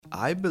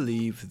I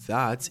believe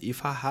that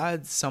if I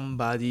had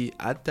somebody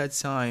at that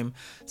time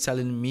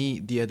telling me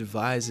the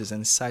advices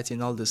and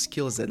citing all the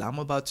skills that I'm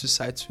about to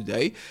cite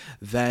today,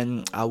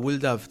 then I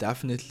would have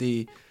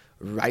definitely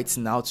right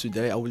now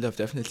today I would have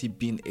definitely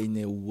been in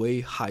a way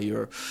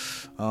higher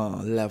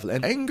level.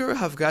 And anger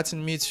have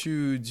gotten me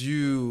to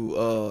do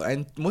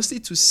and mostly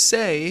to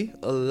say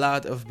a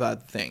lot of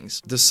bad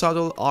things. The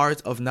Subtle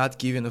Art of Not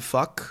Giving a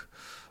Fuck,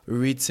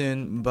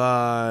 written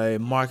by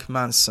Mark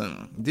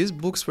Manson. These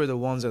books were the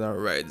ones that I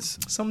read.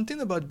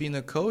 Something about being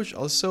a coach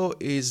also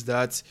is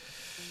that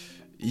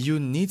you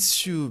need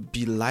to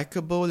be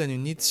likable and you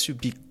need to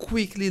be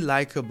quickly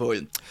likable.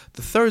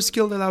 The third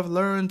skill that I've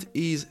learned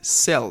is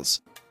sales.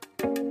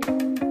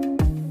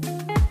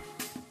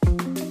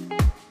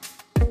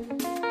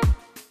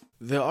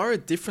 There are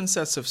different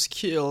sets of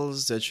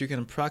skills that you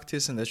can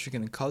practice and that you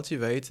can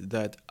cultivate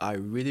that I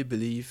really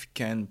believe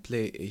can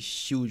play a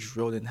huge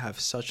role and have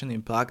such an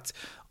impact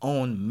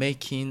on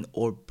making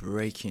or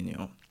breaking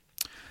you.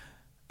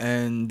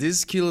 And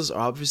these skills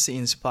are obviously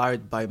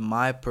inspired by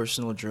my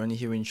personal journey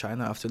here in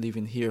China after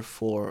living here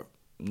for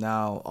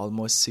now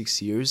almost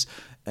 6 years,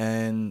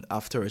 and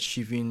after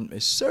achieving a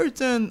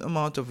certain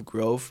amount of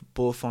growth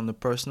both on the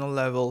personal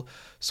level,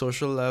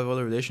 social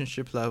level,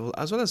 relationship level,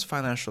 as well as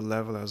financial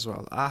level as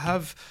well.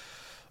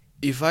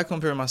 If I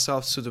compare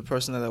myself to the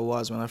person that I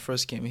was when I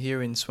first came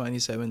here in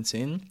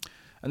 2017,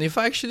 and if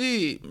I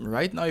actually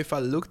right now if I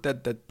looked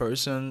at that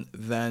person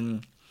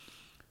then,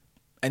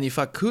 and if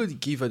I could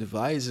give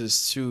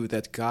advices to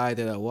that guy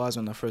that I was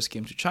when I first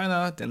came to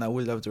China, then I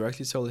would have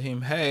directly told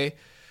him, hey,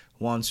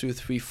 1, 2,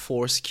 3,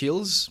 4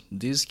 skills.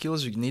 These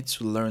skills, you need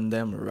to learn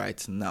them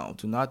right now.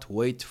 Do not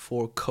wait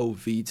for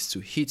COVID to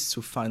hit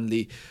to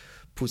finally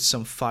put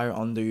some fire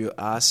under your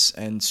ass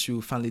and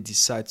to finally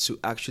decide to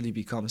actually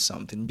become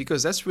something.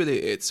 Because that's really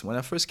it. When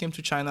I first came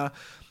to China,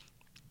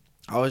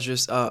 I was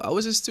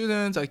a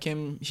student. I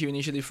came here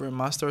initially for a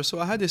master, so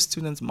I had a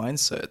student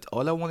mindset.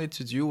 All I wanted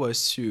to do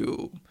was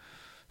to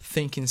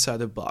think inside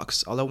the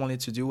box. All I wanted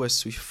to do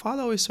was to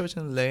follow a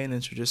certain lane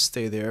and to just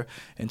stay there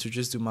and to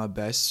just do my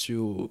best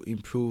to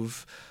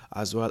improve,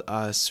 as well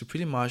as to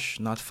pretty much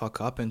not fuck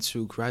up and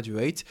to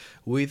graduate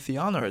with the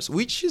honors,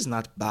 which is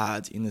not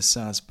bad in a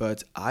sense.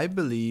 But I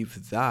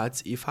believe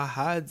that if I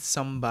had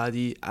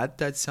somebody at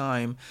that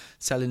time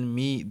telling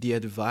me the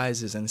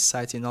advices and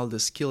citing all the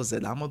skills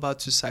that I'm about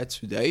to cite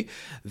today,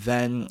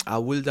 then I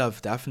would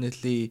have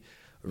definitely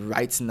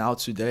right now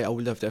today I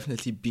would have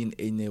definitely been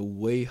in a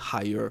way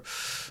higher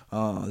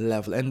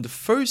level. And the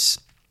first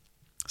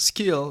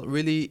skill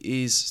really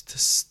is the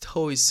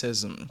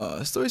stoicism.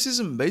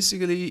 Stoicism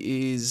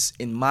basically is,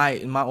 in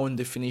my own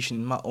definition,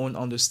 in my own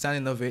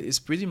understanding of it, is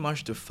pretty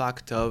much the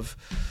fact of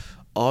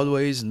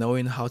always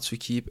knowing how to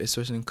keep a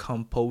certain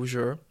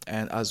composure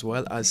and as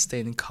well as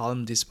staying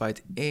calm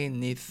despite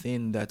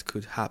anything that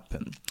could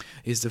happen.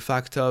 It's the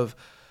fact of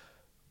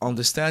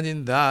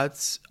understanding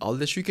that all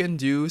that you can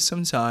do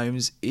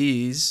sometimes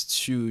is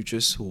to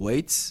just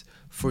wait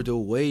for the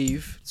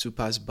wave to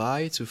pass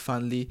by to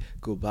finally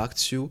go back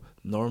to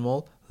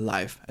normal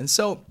life. And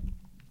so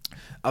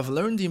I've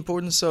learned the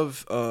importance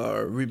of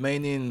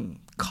remaining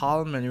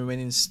calm and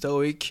remaining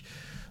stoic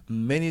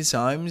many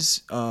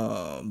times,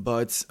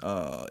 but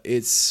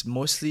it's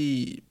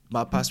mostly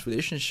my past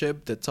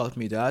relationship that taught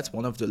me that.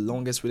 One of the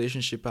longest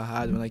relationship I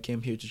had when I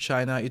came here to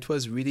China, it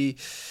was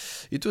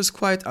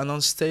quite an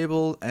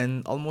unstable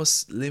and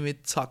almost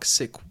limit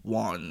toxic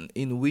one,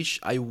 in which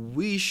I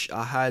wish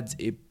I had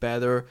a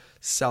better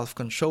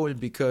self-control,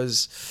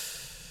 because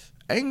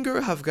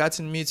anger have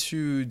gotten me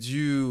to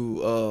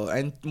do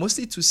and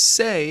mostly to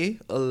say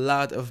a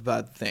lot of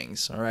bad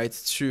things, all right,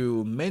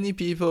 to many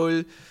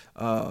people.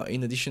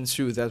 In addition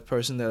to that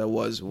person that I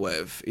was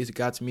with, it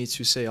got me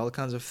to say all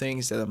kinds of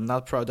things that I'm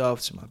not proud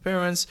of to my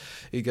parents.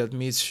 It got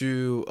me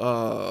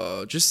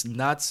to just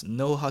not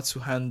know how to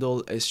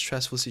handle a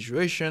stressful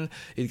situation.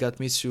 It got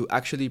me to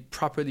actually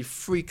properly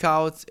freak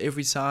out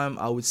every time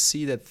I would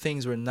see that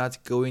things were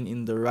not going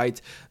in the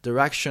right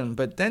direction.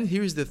 But then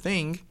here's the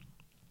thing.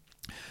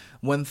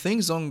 When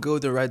things don't go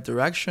the right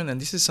direction,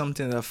 and this is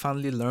something that I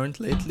finally learned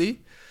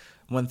lately,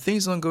 when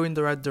things don't go in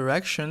the right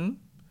direction,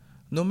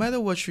 no matter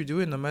what you do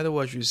and no matter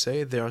what you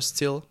say, they are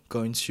still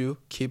going to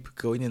keep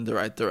going in the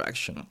right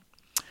direction.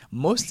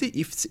 Mostly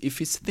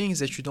if it's things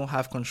that you don't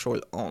have control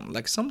on.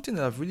 Like something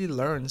that I've really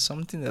learned,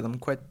 something that I'm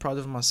quite proud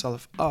of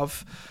myself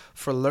of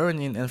for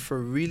learning and for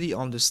really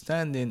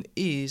understanding,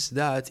 is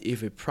that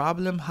if a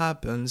problem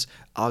happens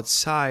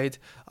outside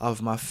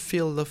of my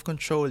field of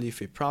control,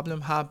 if a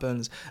problem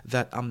happens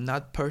that I'm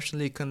not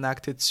personally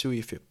connected to,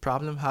 if a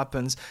problem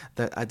happens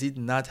that I did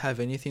not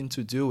have anything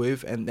to do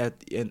with, and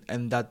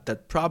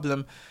that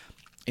problem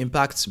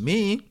impacts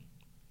me,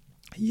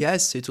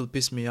 yes, it will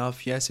piss me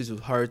off. Yes, it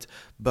will hurt.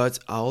 But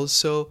I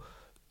also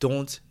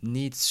don't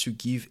need to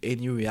give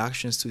any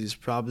reactions to this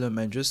problem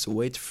and just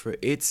wait for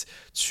it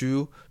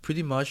to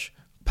pretty much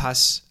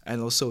pass and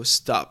also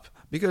stop.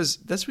 Because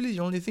that's really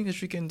the only thing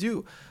that you can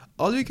do.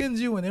 all you can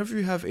do whenever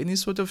you have any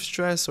sort of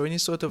stress or any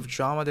sort of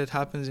drama that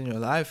happens in your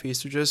life is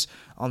to just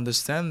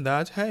understand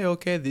that, hey,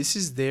 okay, this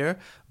is there,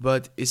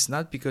 but it's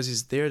not because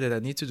it's there that I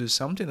need to do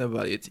something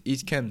about it.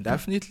 It can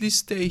definitely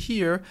stay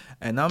here,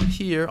 and I'm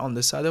here on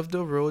the side of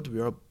the road. We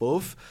are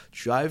both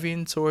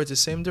driving towards the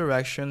same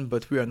direction,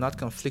 but we are not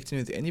conflicting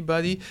with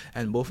anybody,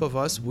 and both of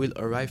us will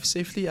arrive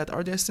safely at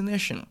our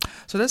destination.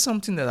 So that's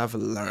something that I've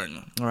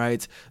learned,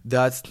 right?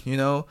 That, you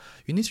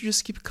need to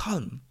just keep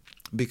calm,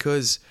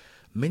 because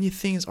many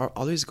things are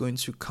always going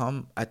to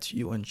come at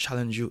you and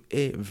challenge you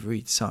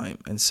every time.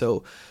 And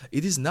so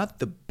it is not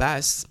the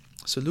best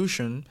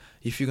solution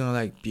if you're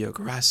gonna be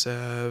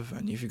aggressive,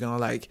 and if you're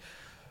gonna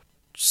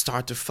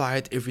start to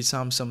fight every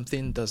time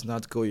something does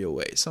not go your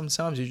way.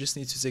 Sometimes you just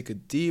need to take a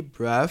deep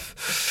breath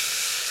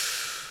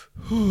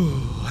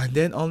and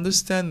then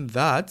understand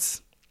that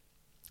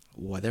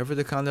whatever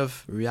the kind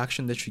of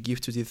reaction that you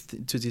give to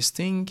this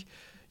thing,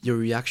 your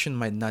reaction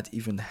might not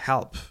even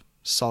help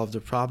solve the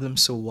problem.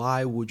 So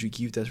why would you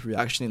give that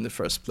reaction in the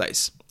first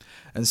place?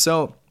 And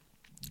so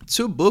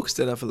 2 books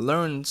that I've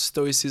learned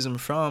Stoicism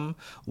from.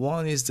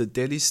 One is The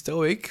Daily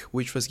Stoic,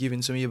 which was given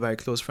to me by a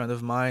close friend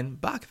of mine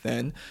back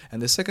then. And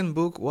the second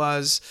book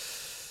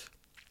was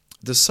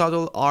The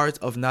Subtle Art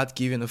of Not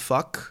Giving a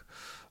Fuck,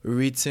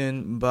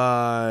 written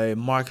by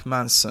Mark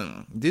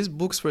Manson. These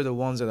books were the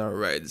ones that I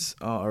read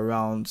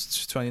around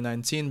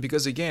 2019,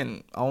 because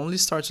again, I only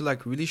started to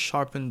really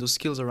sharpen those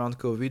skills around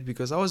COVID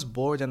because I was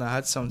bored and I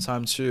had some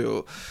time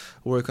to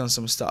work on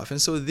some stuff.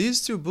 And so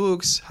these 2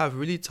 books have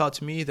really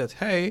taught me that,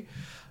 hey,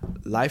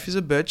 life is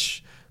a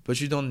bitch,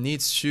 but you don't need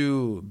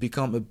to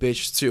become a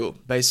bitch too,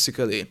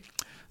 basically.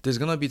 There's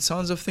gonna be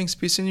tons of things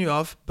pissing you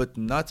off, but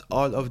not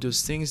all of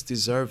those things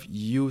deserve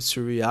you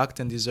to react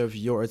and deserve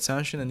your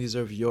attention and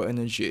deserve your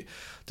energy.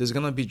 There's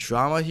gonna be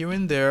drama here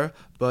and there,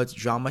 but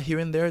drama here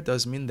and there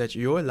does mean that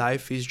your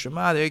life is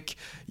dramatic.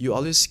 You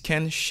always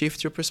can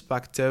shift your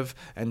perspective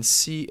and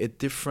see a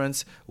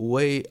different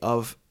way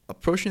of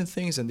approaching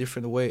things and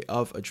different way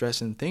of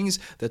addressing things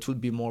that would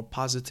be more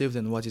positive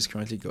than what is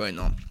currently going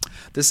on.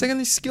 The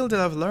second skill that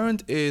I've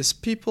learned is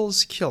people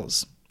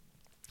skills.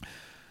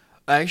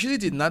 I actually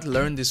did not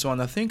learn this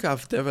one. I think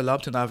I've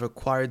developed and I've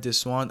acquired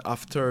this one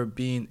after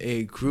being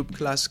a group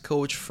class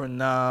coach for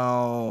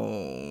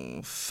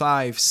now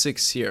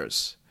 5-6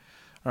 years.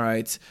 All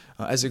right.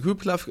 As a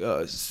group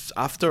class,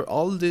 after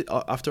all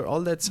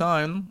that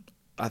time,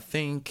 I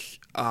think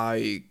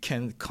I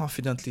can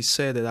confidently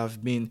say that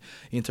I've been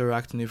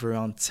interacting with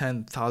around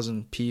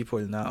 10,000 people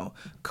now,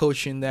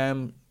 coaching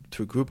them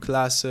through group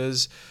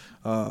classes,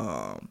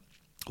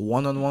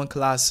 one-on-one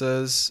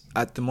classes.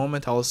 At the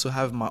moment, I also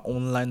have my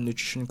online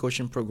nutrition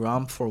coaching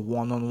program for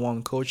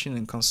one-on-one coaching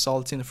and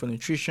consulting for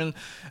nutrition.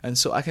 And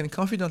so I can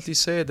confidently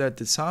say that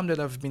the time that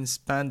I've been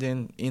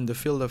spending in the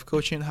field of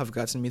coaching have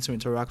gotten me to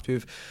interact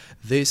with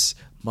this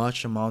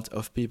much amount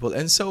of people.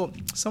 And so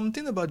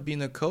something about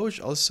being a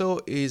coach also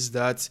is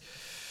that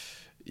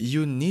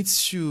you need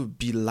to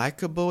be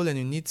likable, and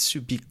you need to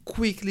be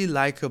quickly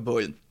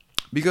likable,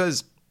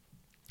 because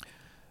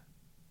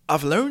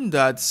I've learned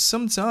that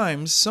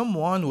sometimes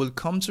someone will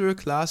come to your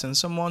class and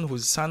someone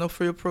would sign up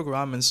for your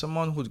program and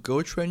someone would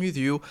go train with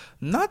you,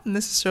 not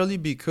necessarily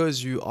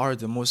because you are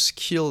the most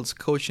skilled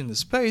coach in the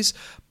space,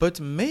 but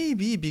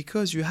maybe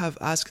because you have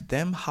asked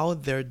them how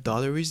their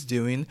daughter is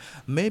doing,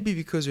 maybe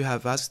because you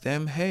have asked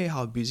them, hey,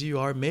 how busy you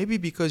are, maybe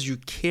because you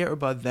care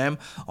about them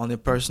on a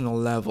personal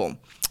level.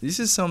 This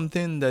is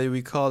something that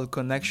we call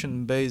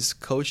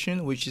connection-based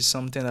coaching, which is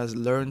something I've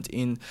learned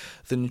in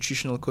the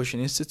Nutritional Coaching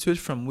Institute,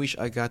 from which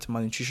I got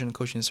my nutrition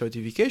coaching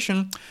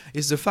certification,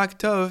 is the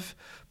fact of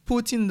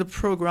putting the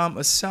program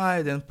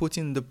aside and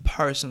putting the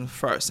person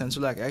first, and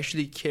so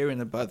actually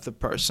caring about the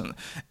person.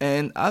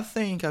 And I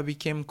think I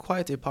became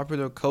quite a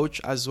popular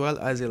coach as well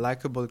as a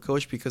likable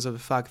coach because of the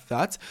fact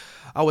that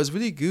I was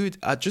really good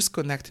at just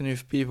connecting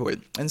with people.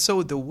 And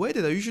so the way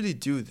that I usually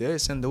do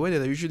this, and the way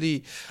that I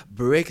usually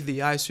break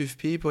the ice with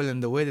people,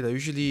 and the way that I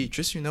usually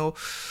just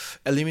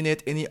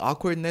eliminate any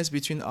awkwardness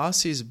between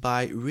us, is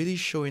by really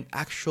showing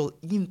actual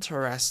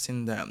interest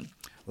in them.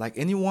 Like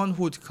anyone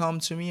who would come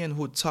to me and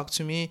who would talk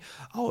to me,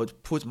 I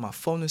would put my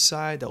phone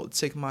aside, I would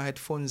take my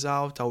headphones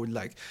out, I would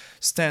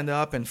stand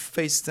up and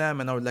face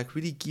them, and I would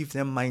really give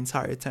them my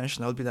entire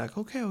attention. I would be like,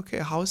 okay,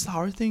 how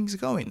are things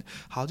going?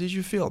 How did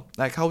you feel?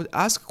 I would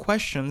ask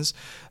questions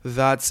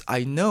that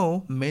I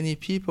know many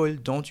people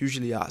don't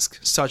usually ask,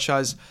 such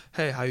as,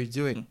 hey, how you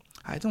doing?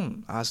 I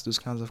don't ask those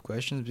kinds of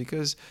questions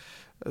because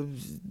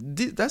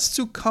that's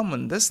too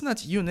common. That's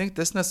not unique.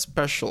 That's not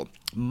special.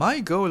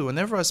 My goal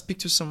whenever I speak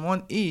to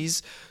someone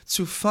is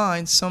to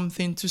find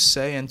something to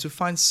say and to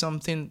find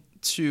something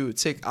to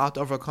take out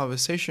of a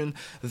conversation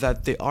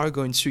that they are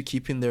going to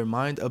keep in their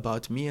mind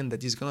about me, and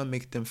that is going to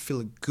make them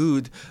feel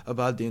good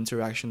about the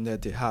interaction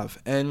that they have.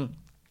 And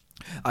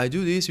I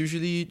do this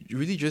usually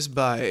really just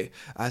by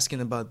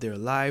asking about their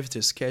lives,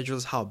 their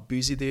schedules, how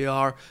busy they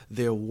are,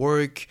 their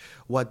work,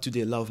 what do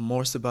they love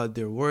most about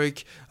their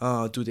work,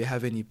 do they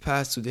have any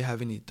pets, do they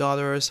have any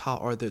daughters, how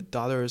are their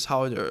daughters,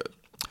 how are their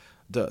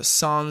the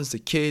sons, the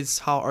kids,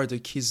 how are the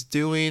kids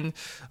doing,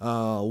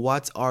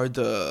 what are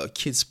the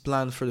kids'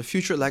 plans for the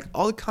future, like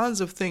all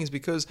kinds of things.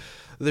 Because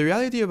the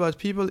reality about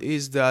people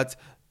is that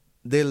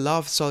they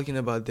love talking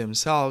about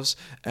themselves,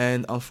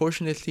 and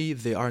unfortunately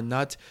they are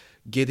not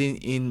getting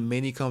in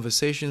many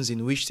conversations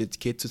in which they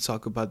get to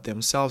talk about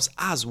themselves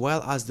as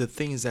well as the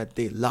things that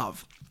they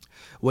love.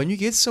 When you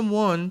get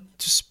someone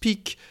to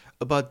speak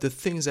about the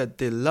things that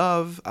they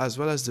love as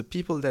well as the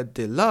people that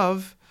they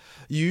love,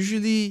 you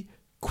usually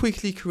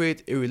quickly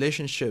create a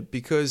relationship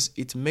because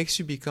it makes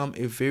you become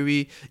a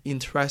very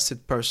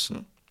interested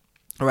person.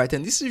 Right,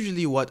 and this is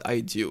usually what I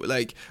do,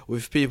 like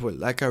with people.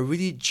 Like I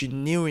really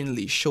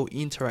genuinely show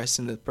interest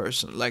in that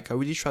person. Like I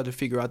really try to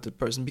figure out the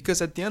person,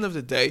 because at the end of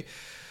the day,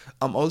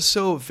 I'm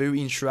also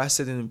very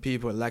interested in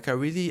people. Like I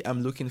really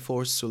am looking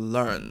forward to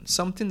learn.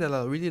 Something that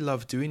I really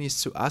love doing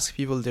is to ask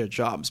people their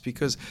jobs,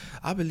 because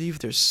I believe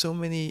there's so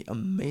many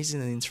amazing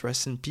and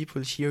interesting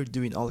people here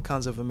doing all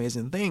kinds of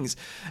amazing things.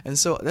 And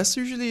so that's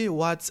usually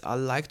what I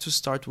like to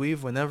start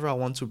with whenever I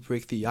want to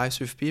break the ice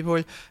with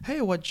people.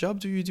 Hey, what job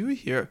do you do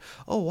here?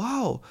 Oh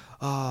wow,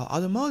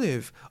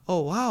 automotive.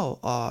 Oh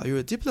wow, you're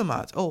a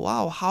diplomat. Oh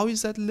wow, how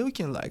is that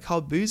looking like?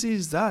 How busy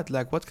is that?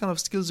 Like what kind of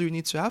skills do you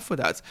need to have for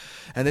that?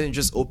 And then it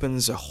just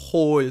opens a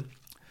whole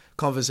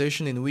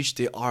conversation in which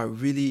they are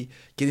really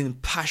getting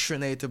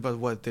passionate about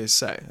what they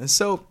say. And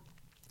so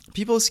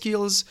people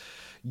skills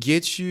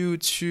get you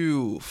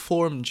to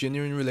form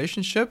genuine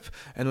relationship,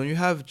 and when you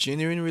have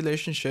genuine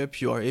relationship,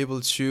 you are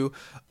able to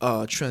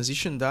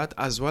transition that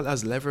as well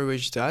as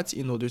leverage that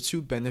in order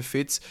to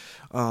benefit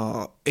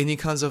any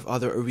kinds of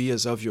other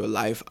areas of your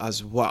life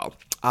as well.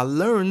 I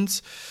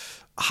learned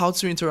how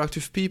to interact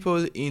with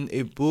people in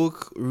a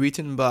book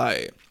written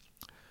by,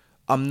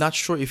 I'm not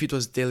sure if it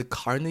was Dale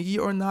Carnegie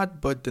or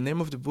not, but the name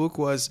of the book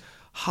was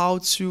How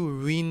to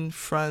Win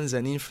Friends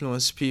and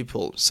Influence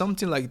People,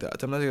 something like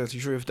that. I'm not exactly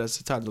sure if that's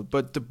the title,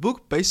 but the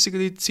book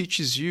basically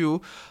teaches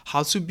you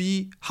how to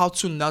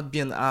not be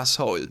an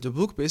asshole. The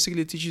book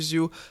basically teaches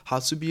you how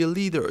to be a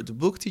leader. The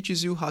book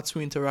teaches you how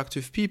to interact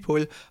with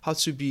people, how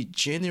to be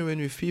genuine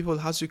with people,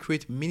 how to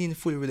create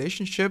meaningful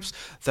relationships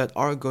that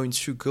are going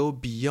to go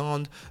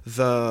beyond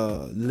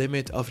the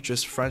limit of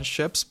just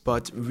friendships,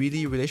 but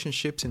really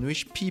relationships in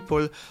which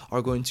people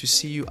are going to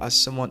see you as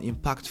someone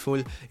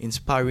impactful,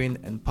 inspiring,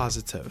 and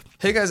positive.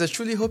 Hey guys, I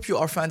truly hope you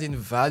are finding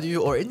value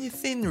or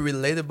anything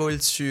relatable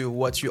to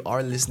what you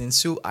are listening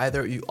to.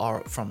 Either you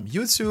are from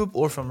YouTube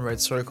or from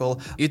Red Circle.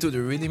 It would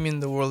really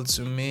mean the world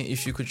to me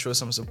if you could show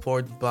some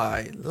support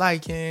by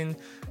liking,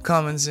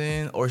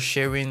 commenting, or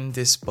sharing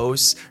this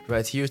post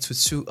right here to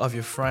two of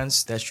your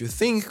friends that you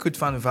think could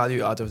find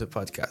value out of the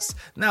podcast.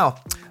 Now,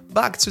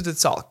 back to the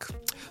talk.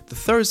 The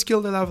third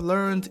skill that I've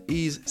learned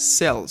is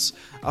sales.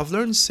 I've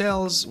learned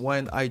sales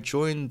when I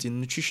joined the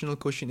Nutritional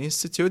Coaching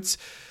Institute.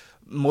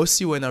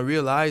 Mostly when I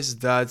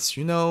realized that,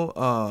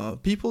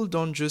 people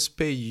don't just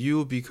pay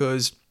you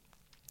because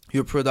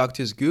your product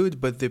is good,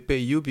 but they pay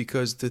you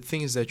because the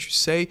things that you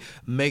say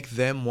make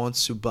them want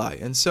to buy.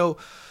 And so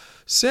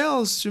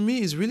sales to me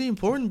is really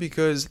important,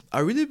 because I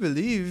really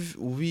believe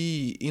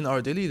we, in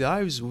our daily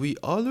lives, we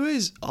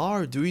always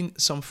are doing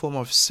some form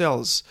of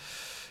sales,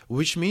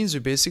 which means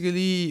we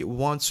basically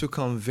want to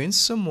convince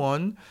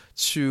someone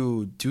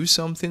to do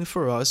something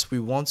for us. We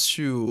want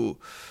to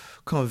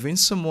convince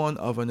someone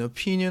of an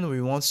opinion.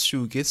 We want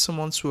to get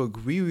someone to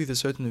agree with a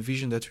certain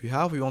vision that we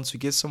have. We want to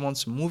get someone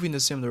to move in the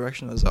same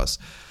direction as us.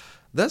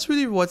 That's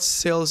really what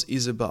sales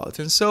is about.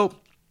 And so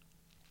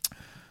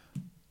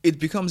it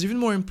becomes even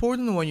more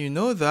important when you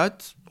know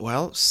that,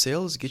 well,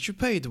 sales get you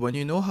paid. When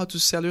you know how to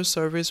sell your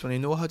service, when you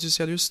know how to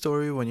sell your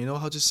story, when you know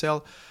how to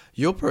sell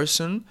your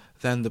person,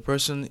 then the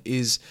person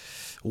is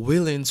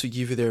willing to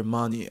give you their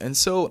money. And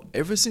so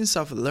ever since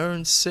I've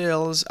learned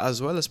sales,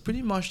 as well as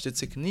pretty much the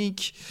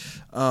technique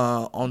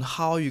on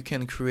how you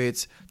can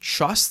create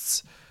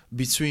trust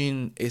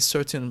between a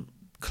certain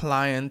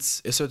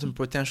client, a certain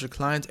potential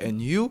client, and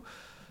you,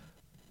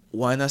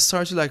 when I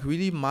start to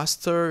really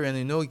master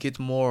and get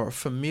more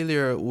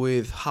familiar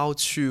with how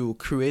to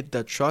create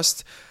that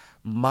trust,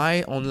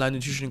 my online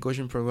nutrition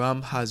coaching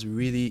program has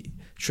really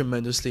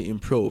tremendously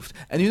improved.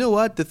 And you know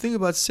what? The thing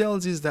about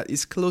sales is that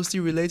it's closely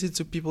related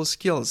to people's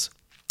skills.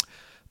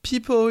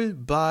 People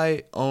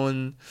buy.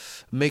 One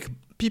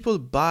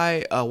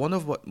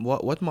of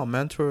what my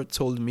mentor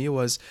told me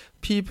was,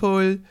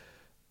 people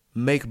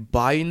make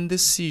buying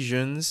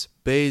decisions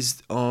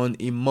based on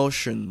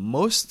emotion.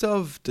 Most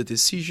of the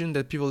decision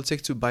that people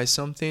take to buy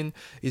something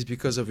is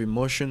because of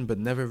emotion, but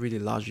never really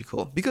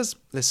logical. Because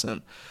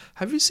listen,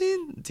 have you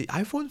seen the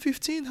iPhone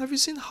 15? Have you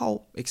seen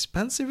how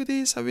expensive it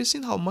is? Have you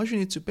seen how much you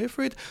need to pay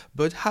for it?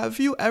 But have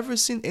you ever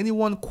seen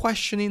anyone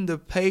questioning the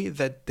pay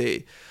that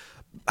they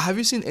have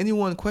you seen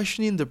anyone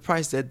questioning the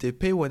price that they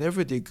pay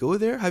whenever they go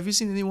there? Have you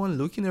seen anyone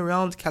looking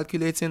around,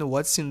 calculating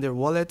what's in their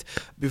wallet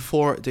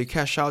before they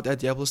cash out at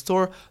the Apple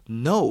Store?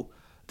 No,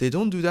 they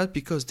don't do that,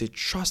 because they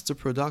trust the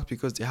product,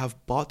 because they have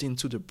bought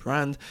into the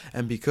brand,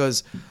 and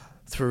because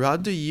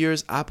throughout the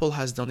years, Apple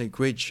has done a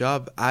great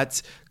job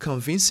at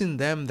convincing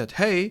them that,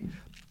 hey,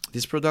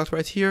 this product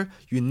right here,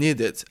 you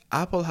need it.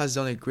 Apple has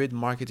done a great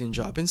marketing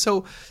job. And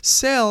so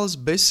sales,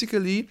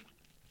 basically,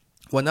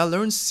 when I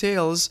learned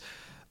sales,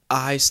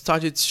 I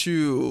started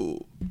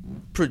to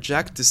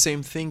project the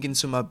same thing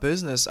into my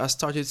business. I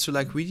started to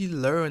like really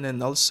learn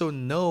and also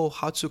know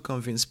how to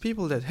convince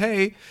people that,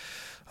 hey,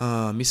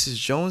 Mrs.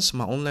 Jones,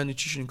 my online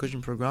nutrition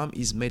coaching program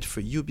is made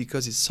for you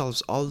because it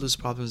solves all those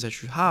problems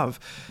that you have.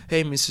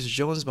 Hey, Mrs.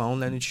 Jones, my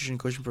online nutrition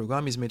coaching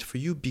program is made for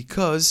you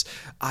because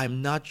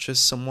I'm not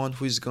just someone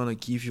who is going to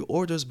give you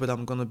orders, but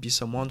I'm going to be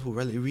someone who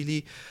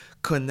really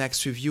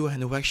connects with you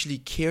and who actually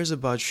cares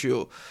about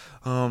you.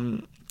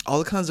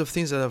 All kinds of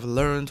things that I've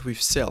learned with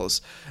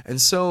sales.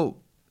 And so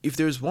if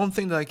there's one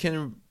thing that I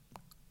can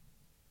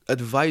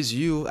advise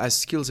you as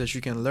skills that you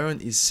can learn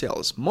is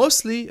sales.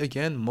 Mostly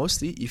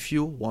if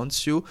you want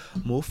to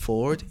move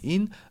forward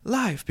in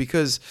life,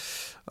 because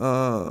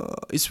I'm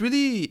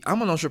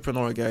an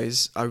entrepreneur,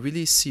 guys. I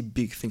really see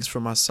big things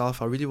for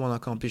myself. I really want to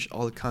accomplish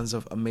all kinds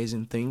of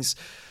amazing things.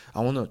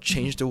 I want to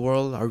change the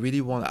world.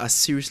 I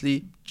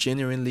seriously,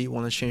 genuinely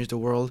want to change the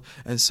world.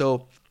 And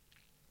so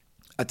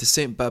by the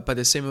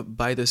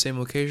same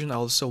occasion, I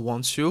also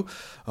want to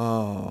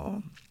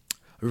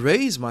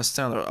raise my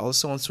standard. I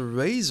also want to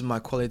raise my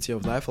quality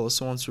of life. I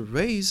also want to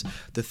raise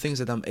the things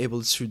that I'm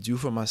able to do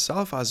for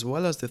myself, as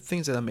well as the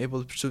things that I'm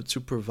able to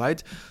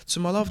provide to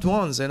my loved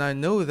ones. And I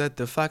know that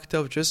the fact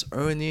of just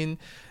earning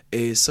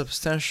a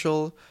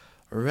substantial,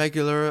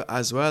 regular,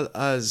 as well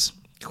as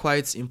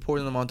quite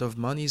important amount of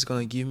money is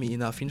going to give me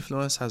enough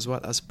influence as well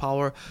as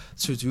power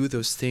to do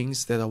those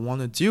things that I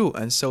want to do.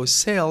 And so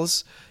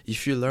sales,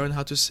 if you learn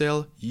how to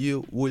sell,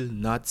 you will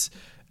not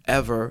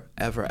ever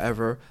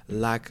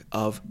lack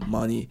of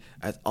money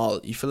at all.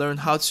 If you learn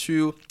how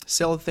to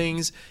sell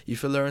things,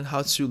 if you learn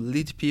how to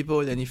lead people,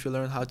 and if you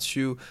learn how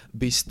to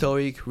be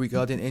stoic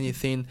regarding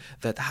anything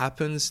that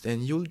happens,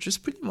 then you'll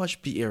just pretty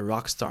much be a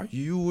rock star.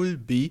 You will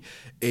be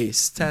a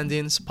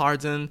standing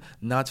Spartan,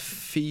 not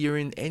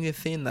fearing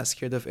anything, not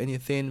scared of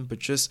anything, but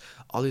just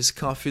always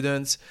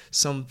confident,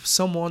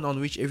 someone on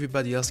which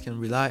everybody else can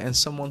rely, and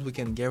someone who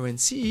can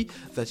guarantee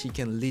that he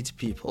can lead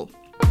people.